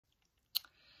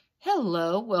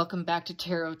Hello, welcome back to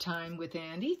Tarot Time with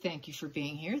Andy. Thank you for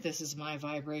being here. This is my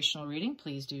vibrational reading.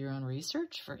 Please do your own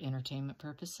research for entertainment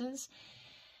purposes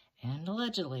and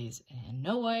allegedly. And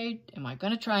no way am I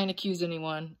going to try and accuse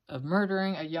anyone of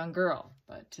murdering a young girl.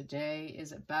 But today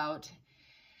is about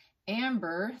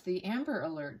Amber, the Amber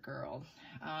Alert girl.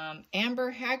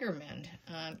 Amber Hagerman.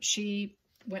 She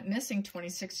went missing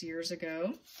 26 years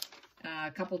ago,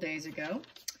 a couple days ago.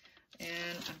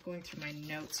 And I'm going through my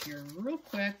notes here real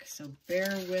quick, so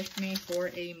bear with me for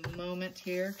a moment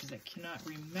here because I cannot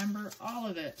remember all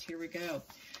of it. Here we go.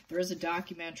 There is a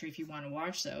documentary if you want to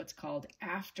watch, though. It's called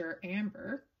After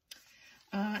Amber.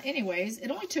 Anyways,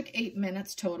 it only took 8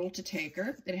 minutes total to take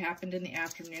her. It happened in the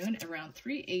afternoon around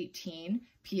 3:18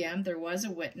 p.m. There was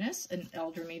a witness, an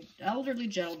elderly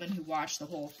gentleman who watched the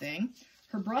whole thing.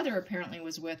 Her brother apparently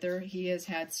was with her. He has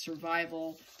had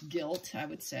survival guilt, I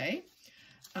would say.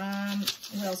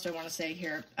 What else do I want to say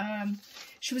here?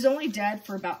 She was only dead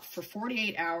for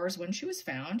 48 hours when she was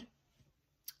found.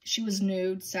 She was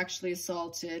nude, sexually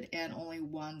assaulted, and only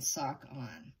one sock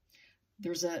on.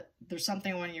 There's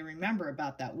something I want you to remember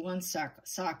about that one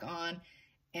sock on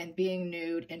and being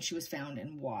nude, and she was found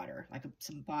in water, like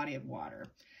some body of water.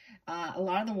 A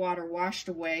lot of the water washed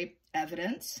away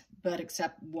evidence, but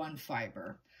except one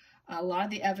fiber. A lot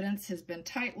of the evidence has been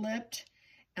tight-lipped.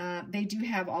 They do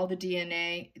have all the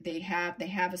DNA. They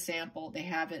have a sample. They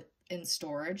have it in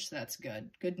storage. So that's good.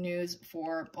 Good news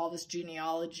for all this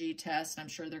genealogy test. I'm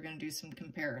sure they're going to do some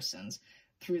comparisons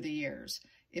through the years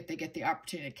if they get the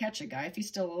opportunity to catch a guy, if he's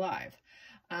still alive.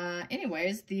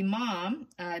 Anyways, the mom,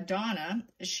 Donna,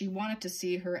 she wanted to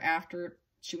see her after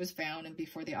she was found and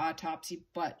before the autopsy,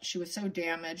 but she was so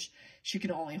damaged she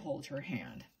could only hold her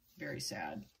hand. Very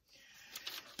sad.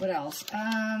 What else?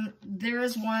 There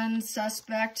is one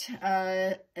suspect,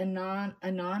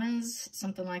 Anonymous,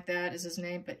 something like that is his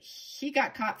name, but he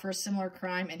got caught for a similar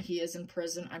crime and he is in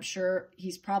prison. I'm sure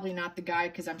he's probably not the guy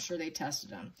because I'm sure they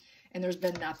tested him and there's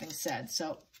been nothing said.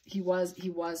 So he was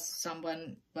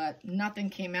someone, but nothing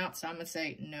came out, so I'm going to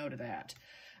say no to that.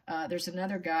 There's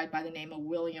another guy by the name of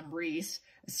William Reese,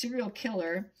 a serial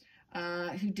killer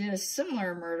who did a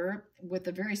similar murder with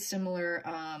a very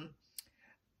similar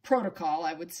protocol,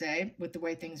 I would say, with the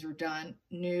way things were done.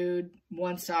 Nude,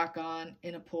 one sock on,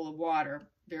 in a pool of water.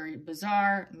 Very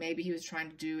bizarre. Maybe he was trying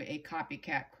to do a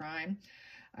copycat crime.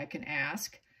 I can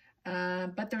ask.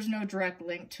 But there's no direct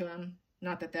link to him.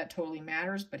 Not that that totally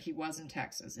matters, but he was in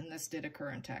Texas, and this did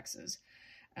occur in Texas.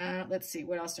 Let's see,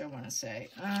 what else do I want to say?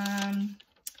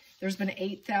 There's been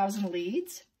 8,000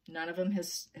 leads. None of them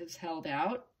has held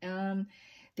out.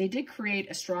 They did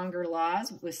create a stronger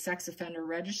laws with sex offender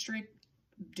registry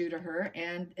due to her,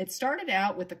 and it started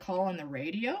out with the call on the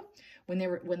radio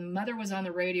when mother was on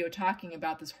the radio talking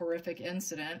about this horrific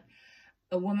incident.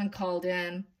 Someone called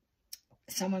in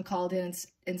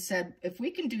and said, if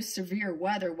we can do severe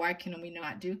weather, why can we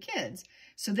not do kids?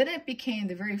 So then it became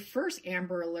the very first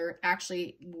Amber Alert.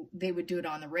 Actually, they would do it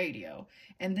on the radio,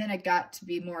 and then it got to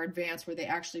be more advanced where they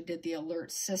actually did the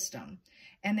alert system.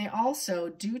 And they also,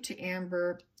 due to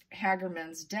Amber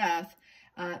Hagerman's death,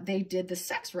 they did the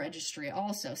sex registry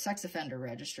also, sex offender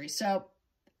registry. So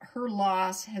her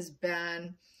loss has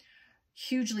been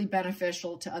hugely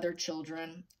beneficial to other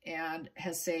children and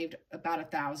has saved about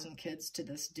 1,000 kids to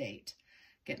this date.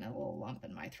 Getting a little lump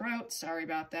in my throat. Sorry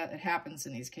about that. It happens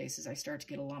in these cases. I start to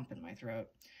get a lump in my throat.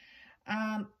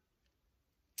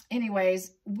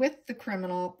 Anyways, with the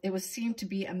criminal, it seemed to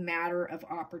be a matter of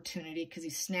opportunity because he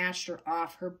snatched her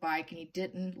off her bike and he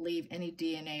didn't leave any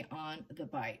DNA on the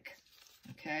bike.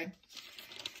 Okay,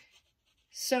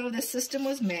 so the system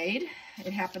was made.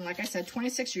 It happened, like I said,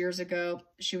 26 years ago.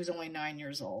 She was only 9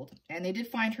 years old. And they did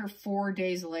find her 4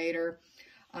 days later.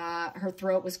 Her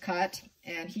throat was cut,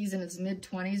 and he's in his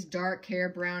mid-20s, dark hair,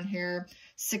 brown hair,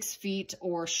 6 feet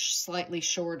or slightly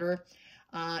shorter,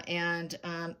 and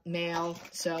male.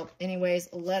 So anyways,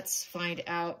 let's find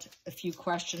out a few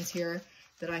questions here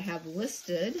that I have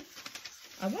listed.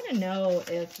 I want to know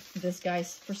if this guy,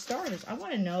 for starters, I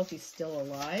want to know if he's still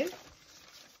alive.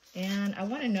 And I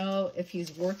want to know if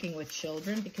he's working with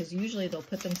children, because usually they'll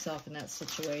put themselves in that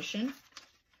situation.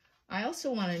 I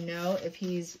also want to know if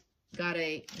he's got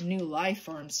a new life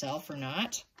for himself or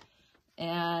not.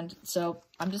 And so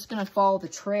I'm just going to follow the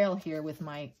trail here with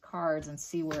my cards and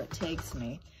see where it takes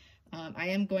me. I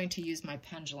am going to use my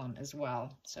pendulum as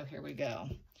well. So here we go.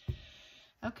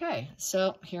 Okay,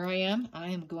 so here I am. I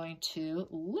am going to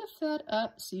lift that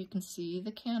up so you can see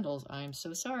the candles. I'm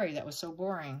so sorry. That was so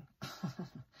boring.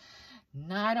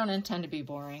 No, I don't intend to be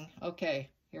boring. Okay,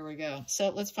 here we go. So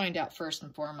let's find out first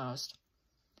and foremost.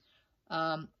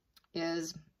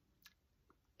 Is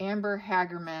Amber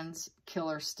Hagerman's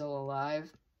killer still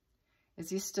alive? Is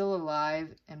he still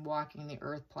alive and walking the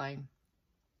earth plane?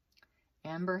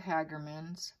 Amber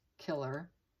Hagerman's killer.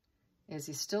 Is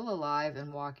he still alive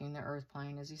and walking the earth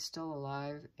plane? Is he still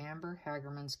alive? Amber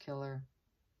Hagerman's killer.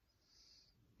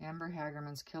 Amber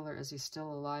Hagerman's killer. Is he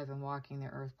still alive and walking the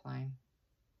earth plane?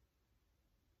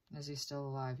 Is he still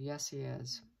alive? Yes, he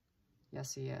is.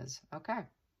 Yes, he is. Okay.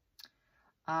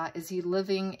 Is he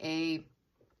living a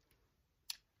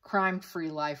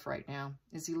crime-free life right now?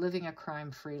 Is he living a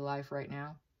crime-free life right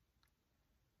now?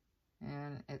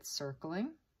 And it's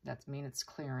circling. That means it's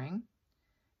clearing.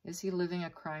 Is he living a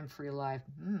crime-free life?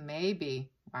 Maybe.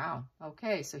 Wow.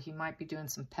 Okay, so he might be doing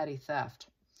some petty theft.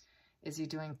 Is he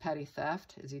doing petty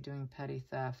theft? Is he doing petty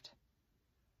theft?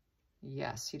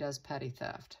 Yes, he does petty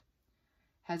theft.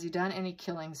 Has he done any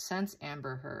killing since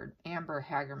Amber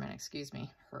Hagerman, excuse me,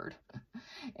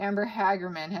 Amber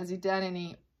Hagerman, has he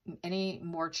done any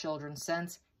more children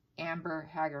since Amber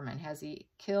Hagerman? Has he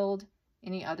killed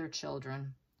any other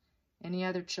children? Any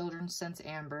other children since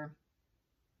Amber?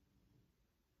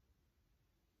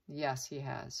 Yes, he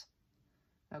has.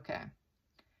 Okay.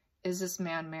 Is this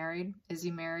man married? Is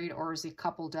he married, or is he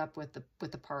coupled up with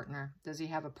a partner? Does he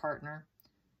have a partner?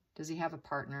 Does he have a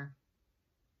partner?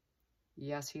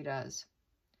 Yes, he does.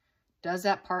 Does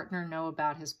that partner know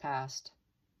about his past?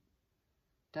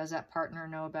 Does that partner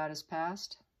know about his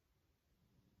past?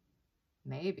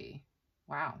 Maybe.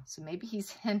 Wow. So maybe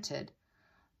he's hinted,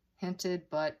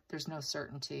 but there's no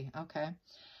certainty. Okay.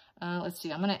 Let's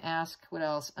see. I'm going to ask what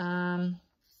else.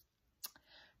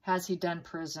 Has he done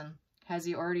prison? Has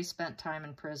he already spent time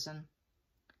in prison?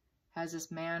 Has this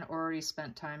man already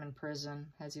spent time in prison?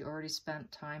 Has he already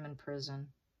spent time in prison?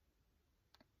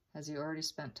 Has he already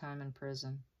spent time in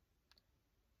prison?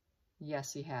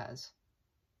 Yes, he has.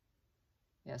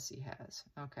 Yes, he has.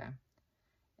 Okay.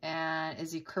 And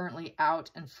is he currently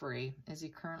out and free? Is he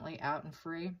currently out and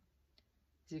free?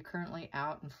 Is he currently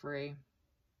out and free?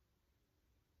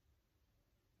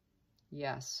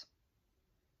 Yes.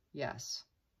 Yes.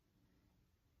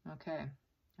 Okay.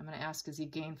 I'm going to ask, is he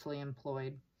gainfully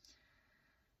employed?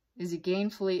 Is he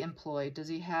gainfully employed? Does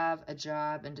he have a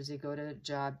job, and does he go to a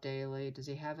job daily? Does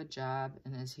he have a job,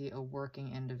 and is he a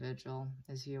working individual?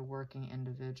 Is he a working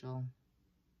individual?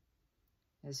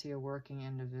 Is he a working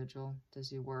individual? Does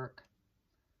he work?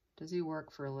 Does he work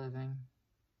for a living?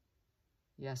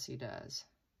 Yes, he does.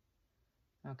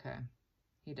 Okay,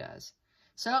 he does.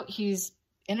 So he's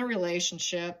in a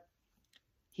relationship.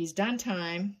 He's done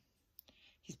time.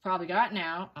 He's probably gotten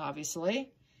out,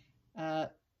 obviously.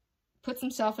 Puts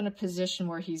himself in a position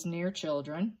where he's near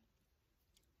children.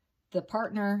 The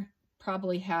partner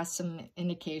probably has some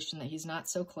indication that he's not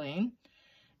so clean.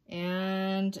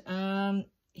 And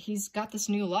he's got this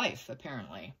new life,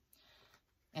 apparently,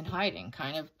 and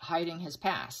kind of hiding his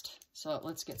past. So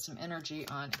let's get some energy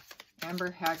on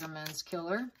Amber Hagerman's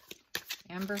killer.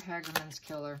 Amber Hagerman's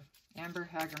killer. Amber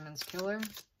Hagerman's killer.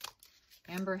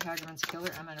 Amber Hagerman's killer.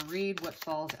 I'm going to read what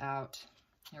falls out.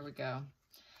 Here we go.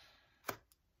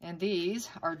 And these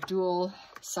are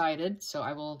dual-sided, so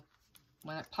I will,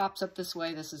 when it pops up this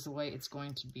way, this is the way it's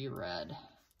going to be read.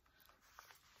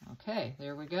 Okay,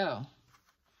 there we go.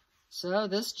 So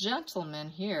this gentleman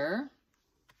here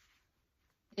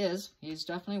he's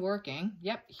definitely working.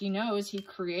 Yep, he knows he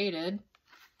created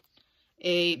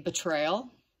a betrayal.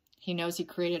 He knows he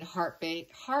created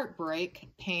heartbreak,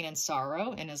 pain, and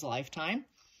sorrow in his lifetime.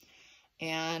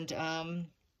 And a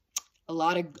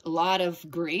lot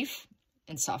of grief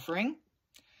and suffering.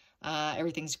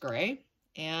 Everything's gray.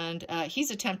 And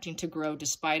he's attempting to grow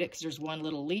despite it, because there's one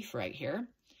little leaf right here.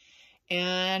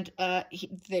 And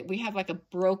we have like a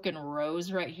broken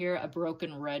rose right here, a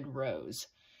broken red rose.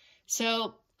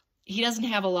 So he doesn't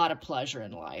have a lot of pleasure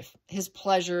in life. His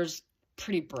pleasure's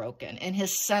pretty broken, and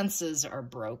his senses are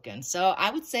broken. So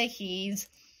I would say he's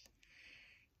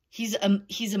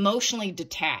emotionally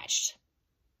detached.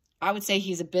 I would say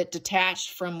he's a bit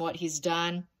detached from what he's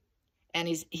done, and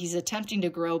he's attempting to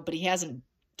grow, but he hasn't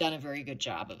done a very good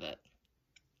job of it.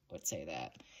 I would say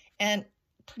that. And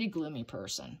pretty gloomy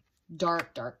person.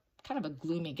 Dark, kind of a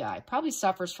gloomy guy. Probably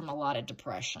suffers from a lot of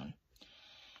depression.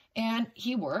 And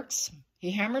he works.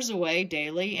 He hammers away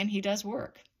daily, and he does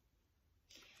work.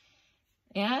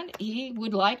 And he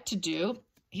would like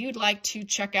to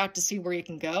check out to see where he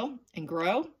can go and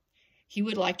grow. He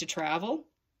would like to travel.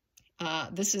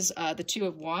 This is the Two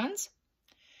of Wands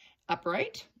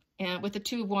upright. And with the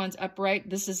Two of Wands upright,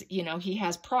 this is, he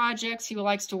has projects he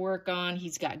likes to work on.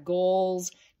 He's got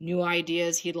goals, new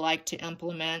ideas he'd like to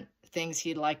implement, things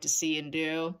he'd like to see and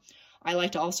do. I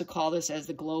like to also call this as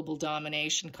the global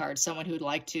domination card, someone who'd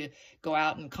like to go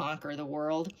out and conquer the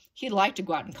world. He'd like to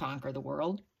go out and conquer the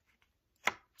world.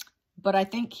 But I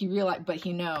think he realized, but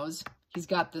he knows he's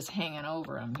got this hanging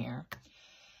over him here.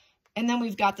 And then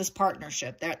we've got this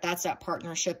partnership. That's that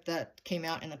partnership that came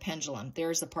out in the pendulum.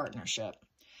 There's the partnership.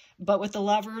 But with the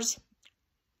Lovers,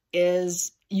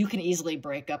 you can easily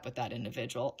break up with that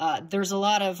individual. There's a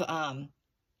lot of,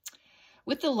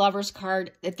 with the Lovers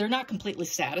card, if they're not completely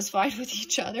satisfied with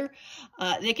each other,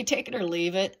 they could take it or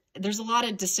leave it. There's a lot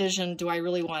of decision, do I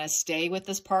really want to stay with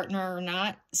this partner or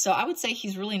not? So I would say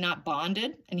he's really not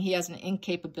bonded, and he has an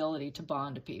incapability to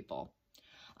bond to people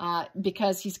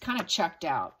because he's kind of checked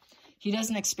out. He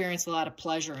doesn't experience a lot of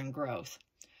pleasure and growth.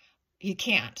 He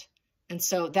can't. And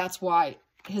so that's why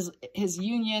his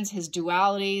unions, his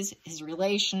dualities, his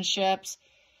relationships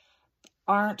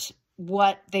aren't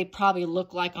what they probably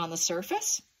look like on the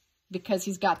surface, because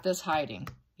he's got this hiding.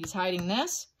 He's hiding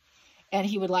this, and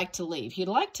he would like to leave. He'd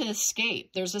like to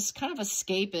escape. There's this kind of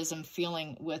escapism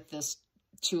feeling with this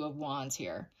Two of Wands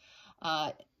here.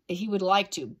 He would like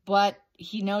to, but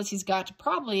he knows he's got to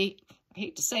probably, I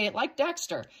hate to say it, like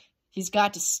Dexter, he's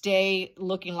got to stay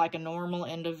looking like a normal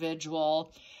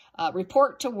individual,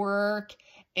 report to work,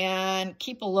 and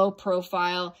keep a low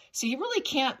profile. So he really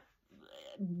can't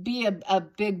be a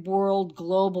big world,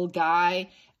 global guy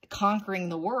conquering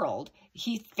the world.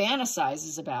 He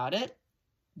fantasizes about it,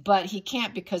 but he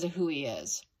can't because of who he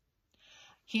is.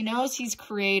 He knows he's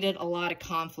created a lot of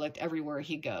conflict everywhere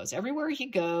he goes. Everywhere he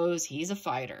goes, he's a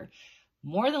fighter.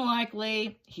 More than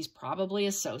likely, he's probably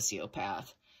a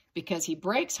sociopath, because he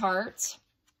breaks hearts.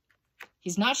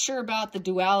 He's not sure about the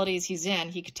dualities he's in.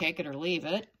 He could take it or leave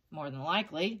it, more than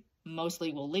likely.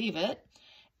 Mostly will leave it,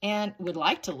 and would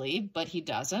like to leave, but he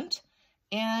doesn't.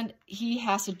 And he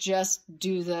has to just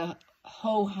do the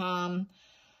ho-hum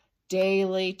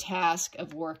daily task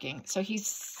of working. So he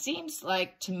seems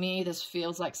like, to me, this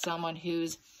feels like someone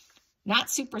who's not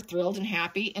super thrilled and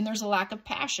happy, and there's a lack of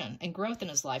passion and growth in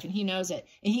his life, and he knows it.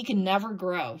 And he can never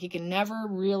grow. He can never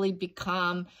really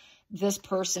become this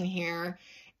person here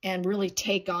and really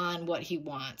take on what he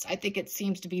wants. I think it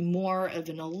seems to be more of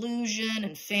an illusion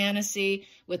and fantasy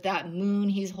with that moon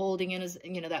he's holding in his,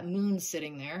 that moon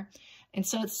sitting there. And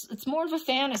so it's more of a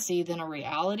fantasy than a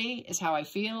reality, is how I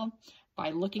feel.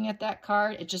 By looking at that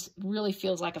card, it just really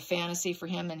feels like a fantasy for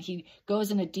him, and he goes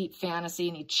into deep fantasy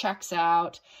and he checks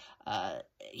out.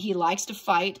 He likes to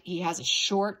fight. He has a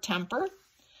short temper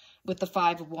with the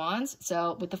Five of Wands.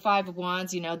 So with the Five of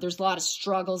Wands, there's a lot of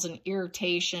struggles and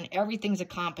irritation. Everything's a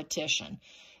competition.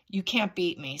 You can't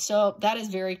beat me. So that is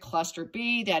very cluster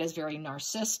B. That is very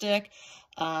narcissistic.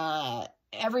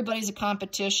 Everybody's a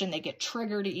competition. They get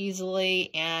triggered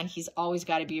easily, and he's always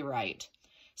got to be right.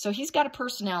 So he's got a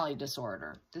personality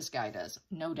disorder. This guy does,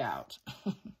 no doubt.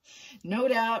 No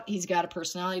doubt he's got a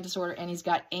personality disorder, and he's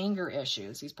got anger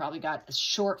issues. He's probably got a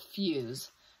short fuse,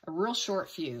 a real short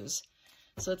fuse.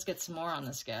 So let's get some more on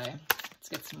this guy. Let's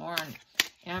get some more on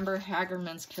Amber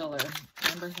Hagerman's killer.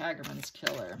 Amber Hagerman's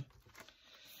killer.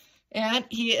 And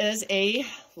he is a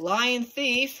lion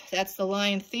thief. That's the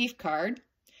lion thief card.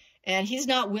 And he's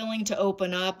not willing to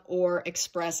open up or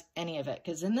express any of it,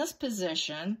 because in this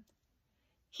position,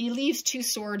 he leaves two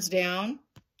swords down.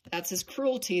 That's his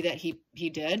cruelty that he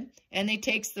did, and he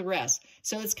takes the rest.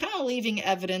 So it's kind of leaving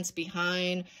evidence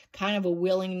behind, kind of a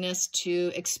willingness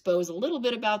to expose a little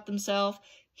bit about themselves.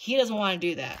 He doesn't want to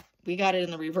do that. We got it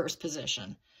in the reverse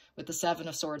position with the Seven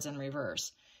of Swords in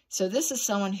reverse. So this is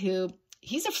someone who,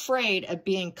 he's afraid of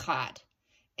being caught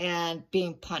and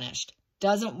being punished.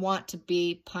 Doesn't want to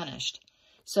be punished.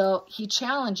 So he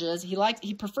challenges,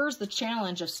 he prefers the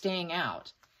challenge of staying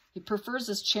out. He prefers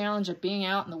this challenge of being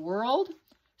out in the world,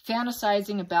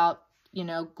 fantasizing about,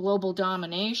 global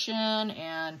domination,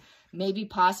 and maybe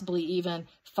possibly even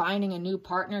finding a new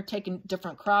partner, taking a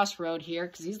different crossroad here,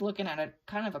 because he's looking at a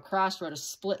kind of a crossroad, a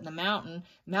split in the mountain.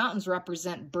 Mountains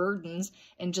represent burdens,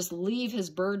 and just leave his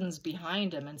burdens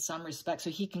behind him in some respect so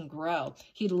he can grow.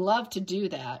 He'd love to do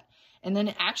that, and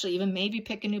then actually even maybe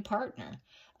pick a new partner.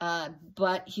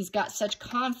 But he's got such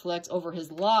conflict over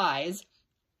his lies.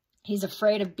 He's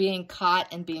afraid of being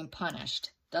caught and being punished.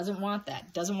 Doesn't want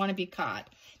that. Doesn't want to be caught.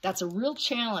 That's a real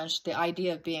challenge, the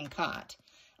idea of being caught.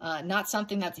 Not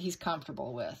something that he's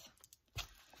comfortable with.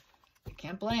 You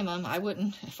can't blame him. I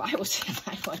wouldn't. If I was him,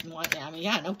 I wouldn't want,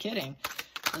 no kidding.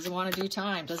 Doesn't want to do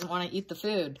time. Doesn't want to eat the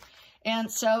food. And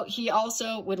so he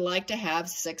also would like to have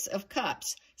Six of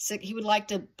Cups. He would like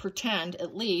to pretend,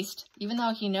 at least, even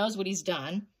though he knows what he's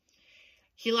done,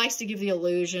 he likes to give the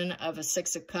illusion of a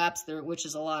Six of Cups, which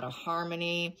is a lot of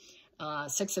harmony,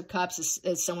 Six of Cups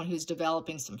is someone who's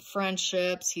developing some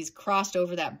friendships. He's crossed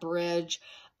over that bridge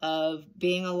of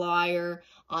being a liar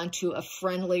onto a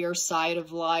friendlier side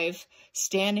of life,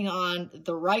 standing on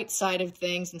the right side of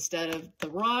things instead of the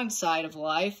wrong side of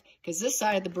life, because this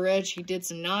side of the bridge, he did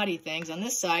some naughty things. On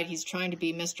this side, he's trying to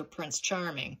be Mr. Prince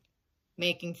Charming,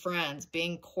 making friends,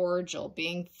 being cordial,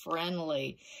 being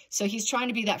friendly. So he's trying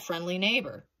to be that friendly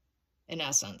neighbor, in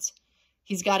essence.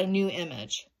 He's got a new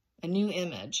image. A new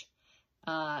image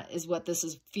is what this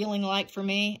is feeling like for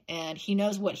me. And he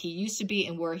knows what he used to be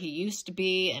and where he used to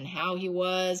be and how he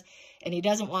was. And he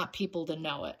doesn't want people to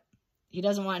know it. He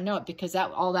doesn't want to know it because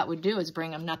all that would do is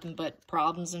bring him nothing but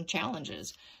problems and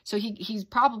challenges. So he's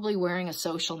probably wearing a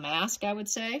social mask, I would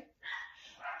say.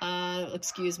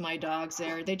 Excuse my dogs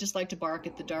there. They just like to bark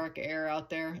at the dark air out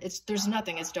there. There's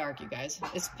nothing. It's dark, you guys.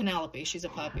 It's Penelope. She's a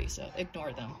puppy, so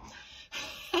ignore them.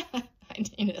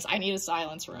 I need a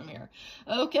silence room here.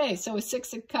 Okay, so with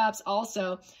Six of Cups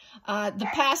also,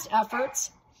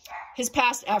 his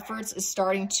past efforts is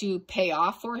starting to pay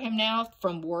off for him now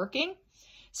from working.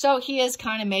 So he is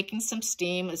kind of making some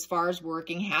steam as far as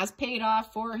working has paid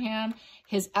off for him.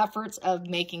 His efforts of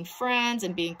making friends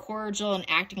and being cordial and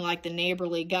acting like the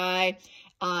neighborly guy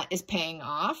is paying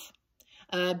off.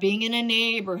 Being in a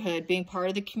neighborhood, being part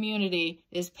of the community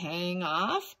is paying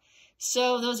off.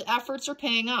 So those efforts are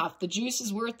paying off. The juice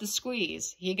is worth the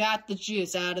squeeze. He got the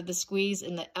juice out of the squeeze,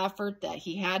 and the effort that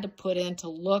he had to put in to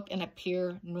look and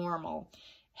appear normal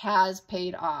has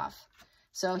paid off.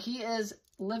 So he is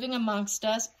living amongst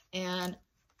us and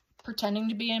pretending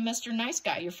to be a Mr. Nice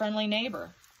Guy, your friendly neighbor.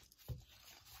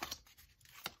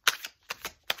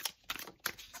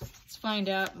 Let's find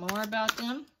out more about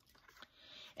them.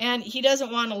 And he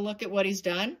doesn't want to look at what he's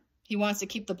done. He wants to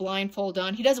keep the blindfold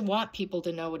on. He doesn't want people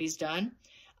to know what he's done.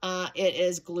 It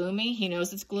is gloomy. He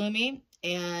knows it's gloomy,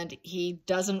 and he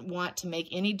doesn't want to make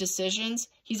any decisions.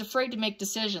 He's afraid to make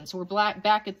decisions. So we're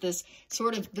back at this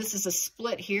sort of, this is a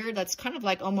split here. That's kind of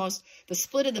like almost the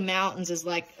split of the mountains is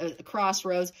like a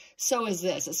crossroads. So is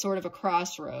this. It's sort of a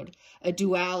crossroad, a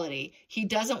duality. He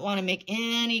doesn't want to make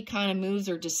any kind of moves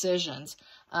or decisions.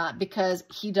 Because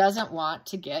he doesn't want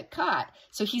to get caught.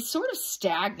 So he's sort of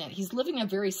stagnant. He's living a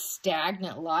very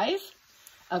stagnant life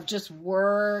of just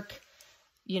work,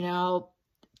 you know,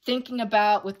 thinking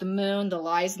about with the moon, the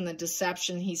lies and the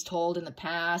deception he's told in the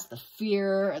past, the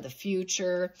fear of the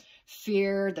future,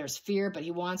 there's fear, but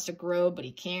he wants to grow, but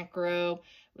he can't grow.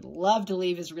 Would love to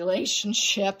leave his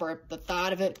relationship, or the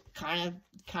thought of it kind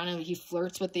of, he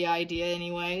flirts with the idea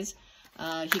anyways.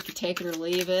 He could take it or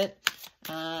leave it.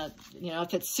 You know,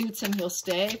 if it suits him, he'll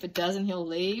stay. If it doesn't, he'll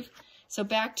leave. So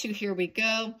back to, here we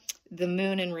go, the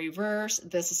moon in reverse.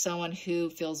 This is someone who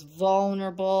feels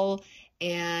vulnerable,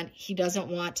 and he doesn't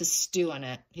want to stew in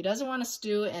it. He doesn't want to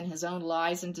stew in his own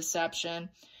lies and deception,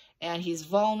 and he's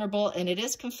vulnerable, and it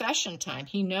is confession time.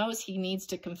 He knows he needs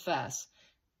to confess,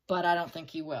 but I don't think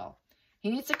he will. He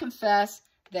needs to confess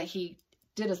that he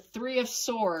did a Three of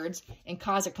Swords and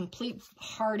caused a complete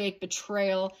heartache,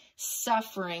 betrayal,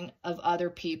 suffering of other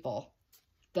people.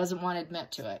 Doesn't want to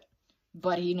admit to it,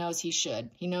 but he knows he should.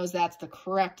 He knows that's the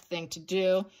correct thing to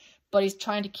do, but he's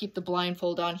trying to keep the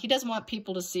blindfold on. He doesn't want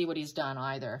people to see what he's done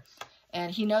either. And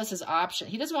he knows his option.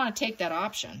 He doesn't want to take that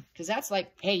option, because that's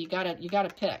like, hey, you gotta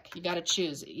pick. You gotta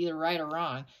choose either right or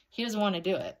wrong. He doesn't want to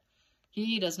do it.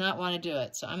 He does not want to do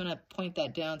it. So I'm going to point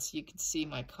that down so you can see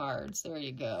my cards. There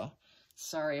you go.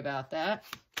 Sorry about that.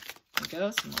 There we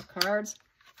go, some more cards.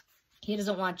 He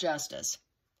doesn't want justice.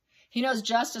 He knows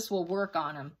justice will work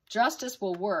on him. Justice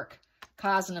will work,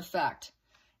 cause and effect.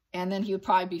 And then he would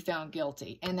probably be found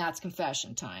guilty. And that's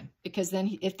confession time. Because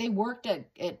then if they worked at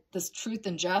this truth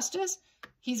and justice,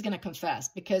 he's going to confess.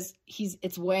 Because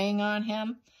it's weighing on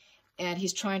him, and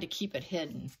he's trying to keep it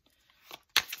hidden.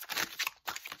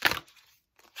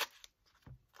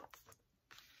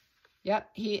 Yep,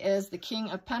 he is the King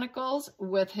of Pentacles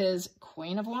with his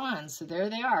Queen of Wands. So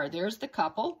there they are. There's the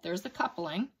couple. There's the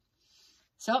coupling.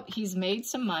 So he's made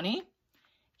some money.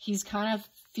 He's kind of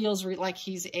feels like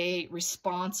he's a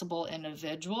responsible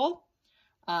individual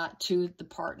to the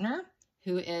partner,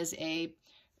 who is a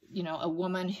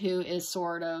woman who is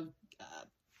sort of,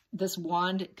 this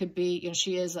wand could be,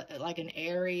 she is like an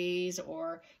Aries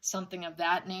or something of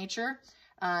that nature.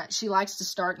 She likes to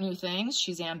start new things.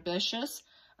 She's ambitious.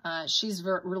 She's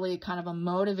really kind of a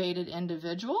motivated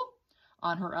individual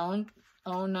on her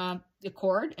own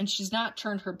accord, and she's not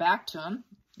turned her back to him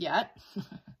yet.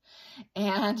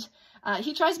 And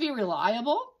he tries to be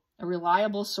reliable, a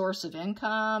reliable source of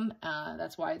income.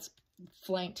 That's why it's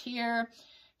flanked here.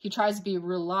 He tries to be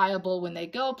reliable when they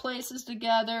go places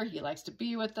together. He likes to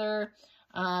be with her.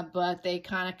 but they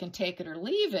kind of can take it or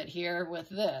leave it here with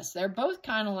this. They're both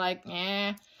kind of like,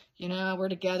 you know, we're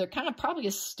together. Kind of probably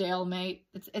a stalemate.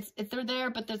 They're there,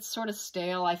 but it's sort of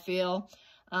stale, I feel.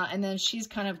 And then she's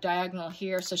kind of diagonal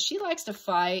here. So she likes to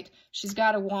fight. She's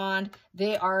got a wand.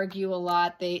 They argue a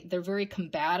lot. They're very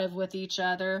combative with each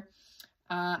other.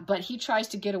 But he tries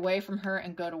to get away from her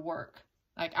and go to work.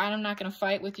 Like, I'm not going to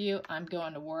fight with you. I'm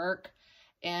going to work.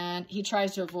 And he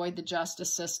tries to avoid the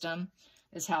justice system,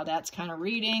 is how that's kind of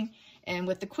reading. And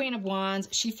with the Queen of Wands,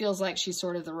 she feels like she's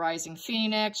sort of the rising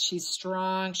phoenix. She's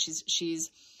strong. She's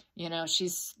you know,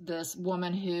 she's this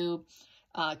woman who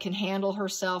can handle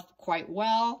herself quite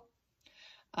well.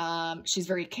 She's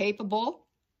very capable.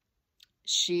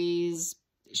 She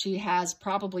has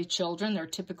probably children. They're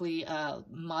typically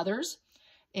mothers.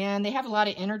 And they have a lot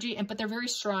of energy, but they're very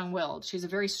strong-willed. She's a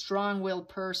very strong-willed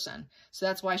person. So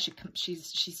that's why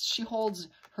she holds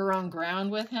her own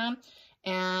ground with him.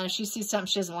 And if she sees something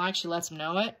she doesn't like, she lets him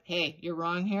know it. Hey, you're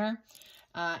wrong here.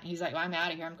 He's like, well, I'm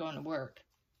out of here. I'm going to work.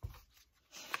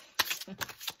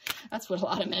 That's what a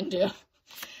lot of men do.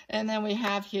 And then we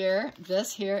have here,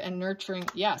 this here, and nurturing.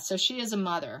 Yeah, so she is a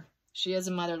mother. She is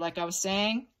a mother, like I was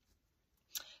saying.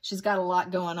 She's got a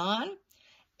lot going on.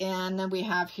 And then we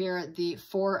have here the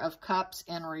Four of Cups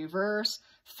in reverse.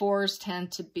 Fours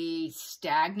tend to be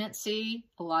stagnancy,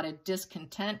 a lot of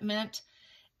discontentment.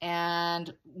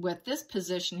 And with this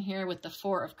position here, with the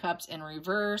Four of Cups in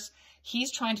reverse,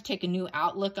 he's trying to take a new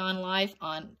outlook on life,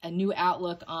 on a new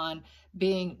outlook on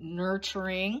being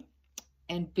nurturing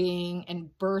and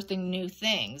birthing new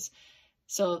things.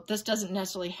 So this doesn't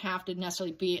necessarily have to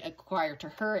be acquired to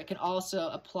her. It can also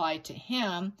apply to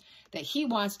him, that he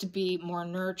wants to be more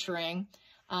nurturing.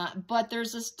 But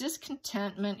there's this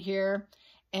discontentment here,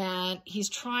 and he's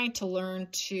trying to learn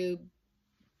to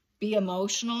be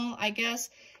emotional, I guess.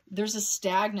 There's a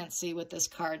stagnancy with this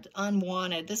card,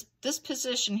 unwanted. This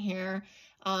position here,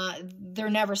 they're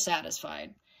never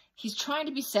satisfied. He's trying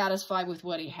to be satisfied with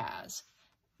what he has.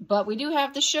 But we do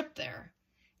have the ship there.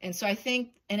 And so I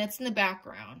think, and it's in the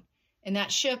background, and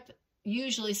that ship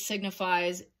usually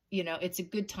signifies, you know, it's a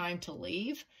good time to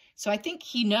leave. So I think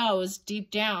he knows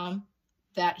deep down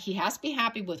that he has to be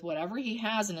happy with whatever he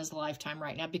has in his lifetime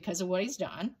right now because of what he's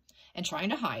done, and trying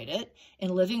to hide it, and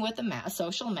living with a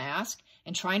social mask,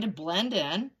 and trying to blend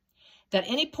in, that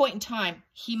any point in time,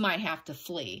 he might have to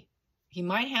flee. He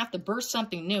might have to burst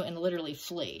something new and literally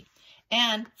flee,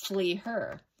 and flee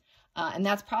her. And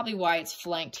that's probably why it's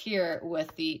flanked here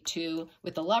with the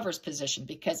lover's position,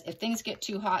 because if things get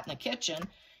too hot in the kitchen,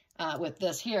 with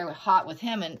this here, hot with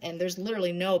him, and there's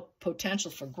literally no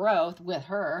potential for growth with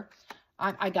her,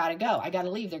 I gotta go. I gotta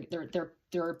leave.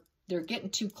 They're getting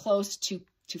too close to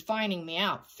finding me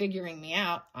out, figuring me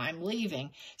out. I'm leaving.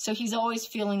 So he's always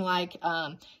feeling like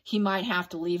he might have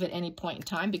to leave at any point in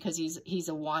time because he's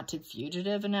a wanted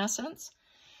fugitive in essence.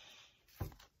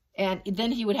 And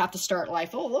then he would have to start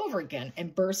life all over again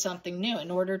and birth something new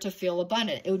in order to feel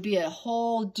abundant. It would be a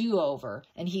whole do-over,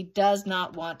 and he does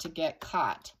not want to get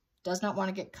caught. Does not want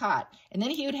to get caught. And then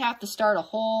he would have to start a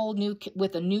whole new,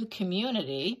 with a new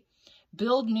community,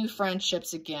 build new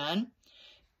friendships again,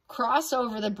 cross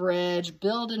over the bridge,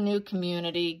 build a new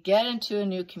community, get into a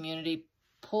new community,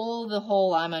 pull the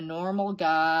whole, I'm a normal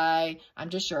guy, I'm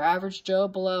just your average Joe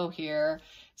Blow here.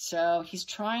 So he's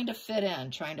trying to fit in,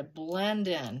 trying to blend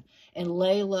in and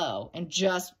lay low and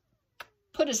just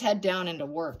put his head down into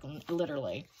work,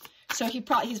 literally. So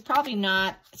he's probably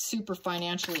not super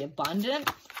financially abundant.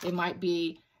 They might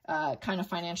be kind of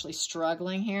financially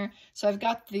struggling here. So I've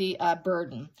got the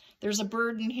burden. There's a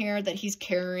burden here that he's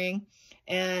carrying,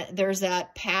 and there's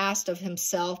that past of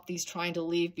himself he's trying to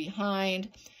leave behind.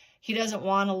 He doesn't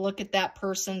want to look at that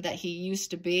person that he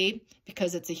used to be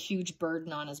because it's a huge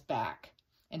burden on his back,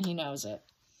 and he knows it.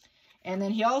 And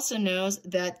then he also knows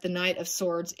that the Knight of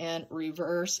Swords in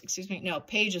reverse,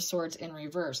 Page of Swords in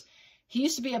reverse. He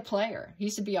used to be a player. He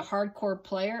used to be a hardcore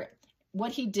player.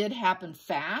 What he did happened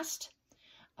fast.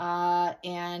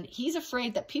 And he's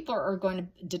afraid that people are going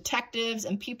to, detectives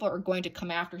and people are going to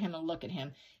come after him and look at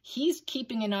him. He's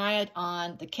keeping an eye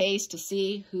on the case to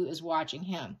see who is watching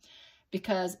him.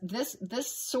 Because this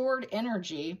sword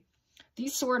energy,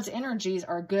 these swords energies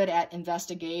are good at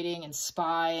investigating and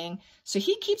spying. So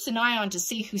he keeps an eye on to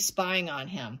see who's spying on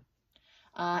him.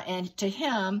 And to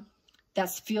him, that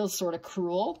feels sort of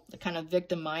cruel, the kind of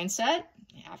victim mindset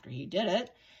after he did it.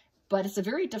 But it's a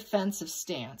very defensive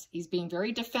stance. He's being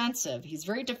very defensive. He's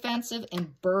very defensive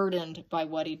and burdened by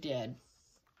what he did.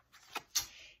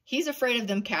 He's afraid of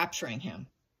them capturing him.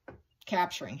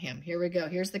 Capturing him. Here we go.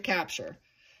 Here's the capture.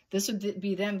 This would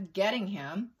be them getting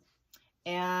him.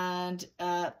 And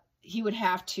he would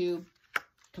have to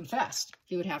confessed.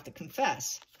 He would have to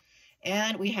confess.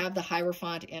 And we have the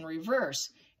Hierophant in reverse.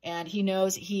 And he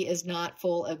knows he is not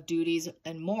full of duties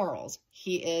and morals.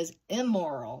 He is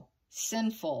immoral,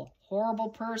 sinful, horrible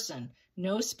person.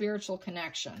 No spiritual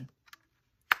connection.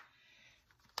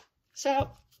 So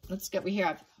let's get, we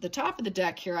have the top of the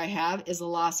deck here I have is the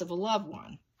loss of a loved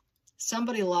one.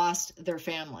 Somebody lost their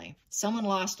family. Someone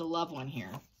lost a loved one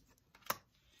here.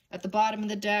 At the bottom of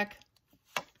the deck,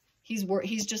 he's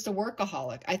just a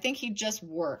workaholic. I think he just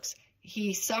works.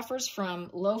 He suffers from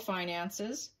low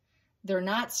finances. They're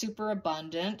not super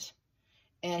abundant.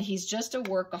 And he's just a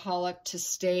workaholic to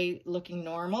stay looking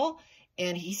normal.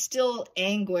 And he's still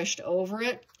anguished over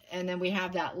it. And then we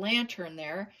have that lantern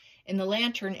there. And the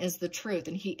lantern is the truth.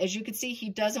 And he, as you can see, he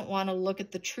doesn't want to look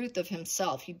at the truth of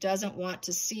himself. He doesn't want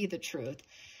to see the truth.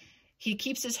 He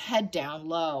keeps his head down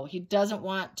low. He doesn't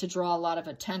want to draw a lot of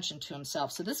attention to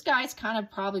himself. So this guy's kind of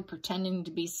probably pretending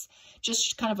to be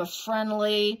just kind of a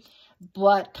friendly,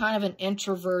 but kind of an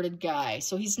introverted guy.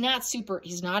 So he's not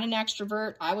an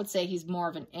extrovert. I would say he's more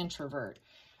of an introvert,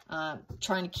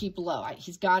 trying to keep low.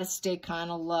 He's got to stay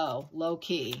kind of low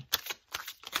key.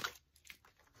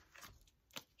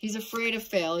 He's afraid of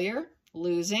failure,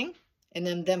 losing, and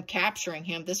then them capturing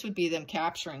him. This would be them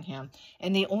capturing him.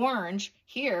 And the orange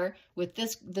here, with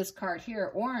this card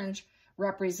here, orange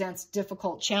represents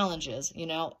difficult challenges. You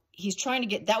know, he's trying to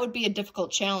get, that would be a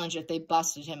difficult challenge if they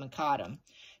busted him and caught him.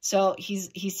 So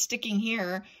he's sticking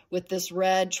here with this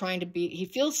red, trying to be, he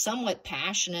feels somewhat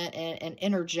passionate and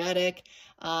energetic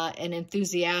and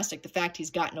enthusiastic. The fact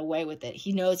he's gotten away with it.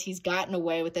 He knows he's gotten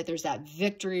away with it. There's that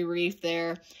victory wreath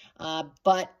there.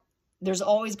 But there's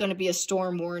always going to be a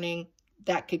storm warning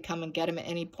that could come and get him at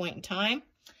any point in time.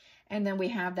 And then we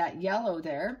have that yellow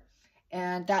there.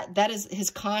 And that is his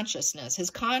consciousness. His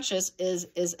conscious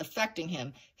is affecting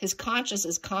him. His conscious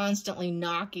is constantly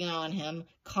knocking on him,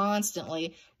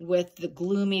 constantly, with the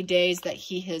gloomy days that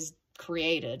he has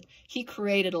created. He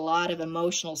created a lot of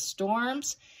emotional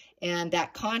storms, and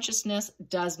that consciousness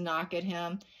does knock at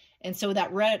him. And so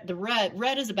that red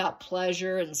is about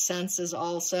pleasure and senses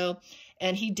also.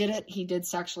 And he did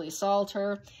sexually assault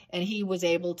her, and he was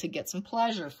able to get some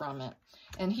pleasure from it.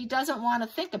 And he doesn't want to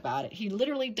think about it. He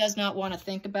literally does not want to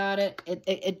think about it.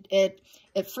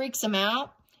 It freaks him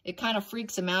out. It kind of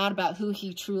freaks him out about who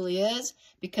he truly is,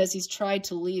 because he's tried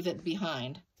to leave it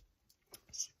behind.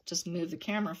 Just move the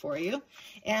camera for you.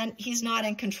 And he's not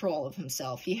in control of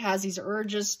himself. He has these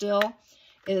urges still.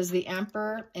 It is the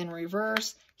Emperor in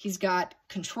reverse. He's got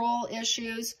control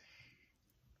issues.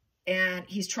 And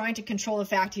he's trying to control the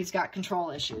fact he's got control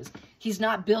issues. He's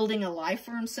not building a life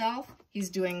for himself. He's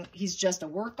just a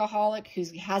workaholic who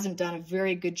hasn't done a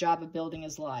very good job of building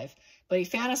his life. But he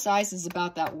fantasizes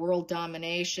about that world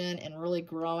domination and really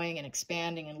growing and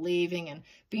expanding and leaving and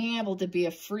being able to be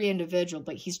a free individual.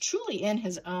 But he's truly in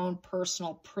his own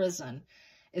personal prison,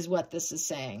 is what this is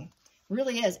saying.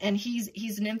 Really is. And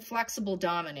he's an inflexible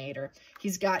dominator.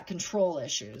 He's got control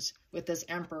issues with this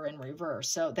Emperor in reverse.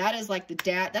 So that is like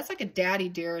that's like a daddy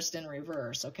dearest in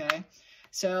reverse, okay?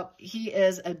 So he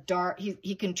is a dark,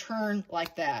 he can turn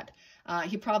like that.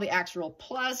 He probably acts real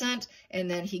pleasant, and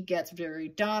then he gets very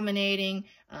dominating,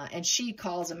 and she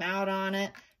calls him out on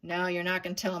it. No, you're not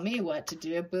going to tell me what to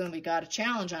do. Boom, we got a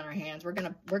challenge on our hands. We're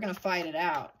gonna fight it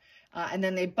out. And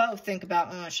then they both think about,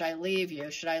 oh, should I leave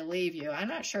you? Should I leave you? I'm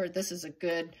not sure this is a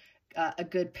good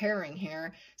pairing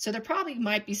here. So they probably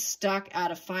might be stuck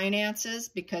out of finances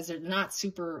because they're not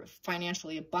super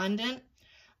financially abundant,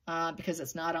 because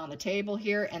it's not on the table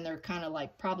here. And they're kind of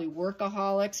like probably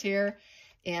workaholics here.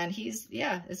 And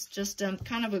it's just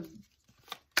kind of a,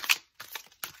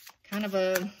 I don't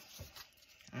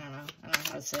know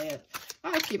how to say it.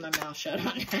 I'll keep my mouth shut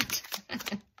on that.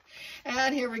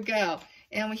 And here we go.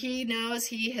 And he knows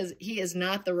he is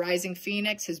not the rising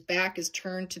phoenix. His back is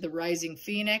turned to the rising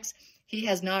phoenix. He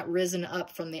has not risen up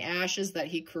from the ashes that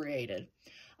he created.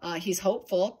 He's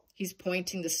hopeful. He's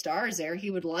pointing the stars there.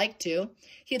 He would like to.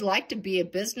 He'd like to be a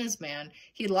businessman.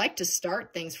 He'd like to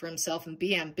start things for himself and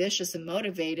be ambitious and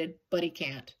motivated, but he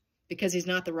can't because he's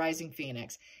not the rising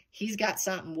phoenix. He's got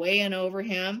something weighing over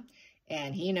him,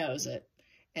 and he knows it.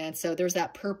 And so there's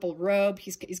that purple robe.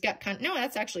 He's got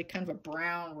that's actually kind of a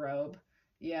brown robe.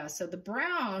 Yeah, so the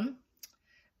brown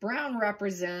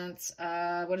represents,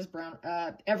 what is brown?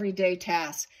 Everyday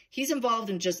tasks. He's involved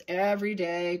in just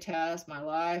everyday tasks. My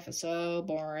life is so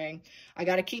boring. I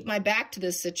got to keep my back to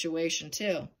this situation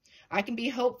too. I can be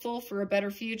hopeful for a better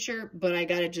future, but I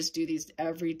got to just do these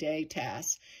everyday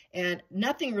tasks. And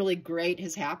nothing really great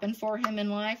has happened for him in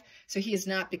life, so he has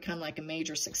not become like a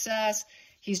major success.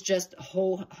 He's just a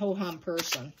ho-hum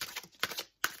person.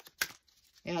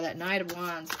 Yeah, that Knight of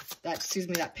Wands,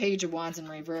 that Page of Wands in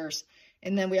reverse.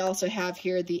 And then we also have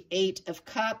here the 8 of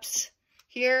Cups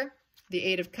here, the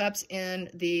 8 of Cups in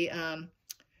the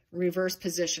reverse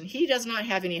position. He does not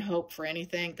have any hope for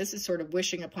anything. This is sort of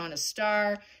wishing upon a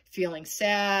star, feeling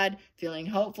sad, feeling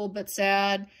hopeful but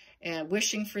sad, and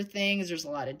wishing for things. There's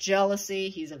a lot of jealousy.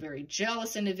 He's a very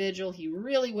jealous individual. He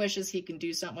really wishes he can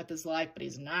do something with his life, but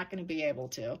he's not going to be able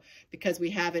to because we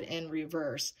have it in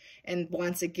reverse. And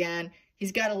once again,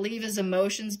 he's got to leave his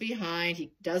emotions behind.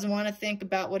 He doesn't want to think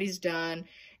about what he's done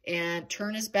and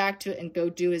turn his back to it and go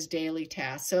do his daily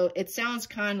tasks. So it sounds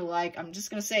kind of like, I'm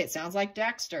just going to say, it sounds like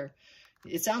Dexter.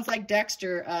 It sounds like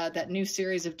Dexter, that new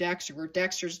series of Dexter, where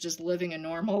Dexter's just living a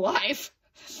normal life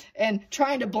and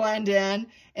trying to blend in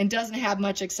and doesn't have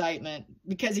much excitement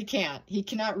because he can't. He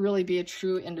cannot really be a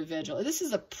true individual. This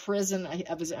is a prison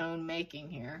of his own making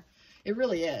here. It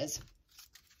really is.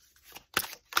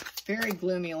 Very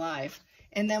gloomy life.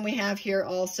 And then we have here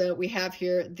also, we have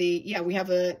here we have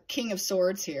a King of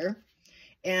Swords here.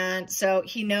 And so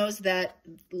he knows that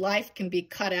life can be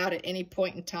cut out at any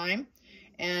point in time.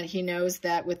 And he knows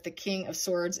that with the King of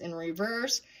Swords in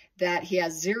reverse, that he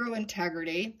has zero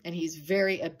integrity and he's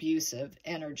very abusive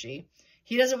energy.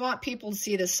 He doesn't want people to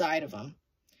see this side of him.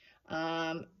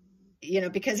 You know,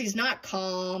 because he's not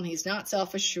calm, he's not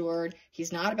self-assured,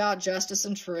 he's not about justice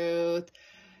and truth.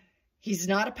 He's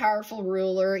not a powerful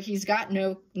ruler. He's got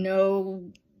no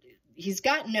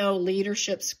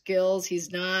leadership skills. He's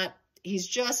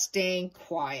just staying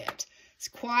quiet. He's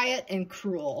quiet and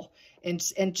cruel and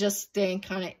just staying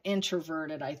kind of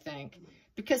introverted, I think,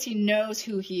 because he knows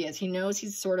who he is. He knows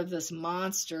he's sort of this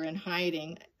monster in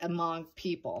hiding among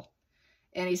people.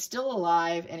 And he's still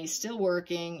alive and he's still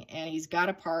working and he's got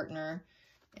a partner.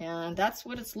 And that's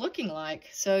what it's looking like.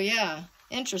 So yeah,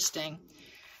 interesting.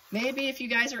 Maybe if you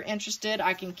guys are interested,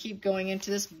 I can keep going into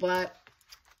this, but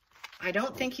I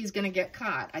don't think he's going to get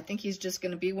caught. I think he's just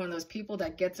going to be one of those people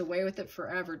that gets away with it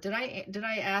forever. Did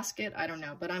I ask it? I don't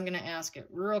know, but I'm going to ask it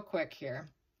real quick here.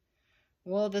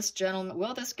 Will this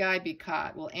guy be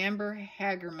caught? Will Amber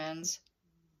Hagerman's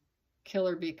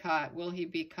killer be caught? Will he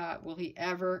be caught? Will he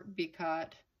ever be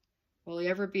caught? Will he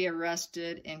ever be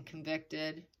arrested and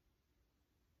convicted?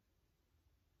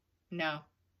 No.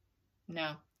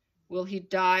 No. Will he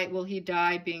die? Will he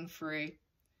die being free?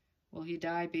 Will he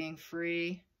die being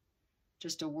free?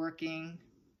 Just a working,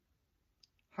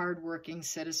 hard-working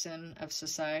citizen of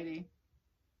society?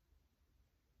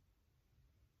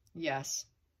 Yes.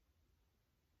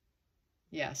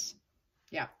 Yes.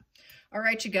 Yeah. All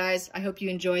right, you guys. I hope you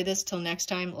enjoy this. Till next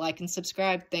time, like and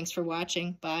subscribe. Thanks for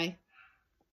watching. Bye.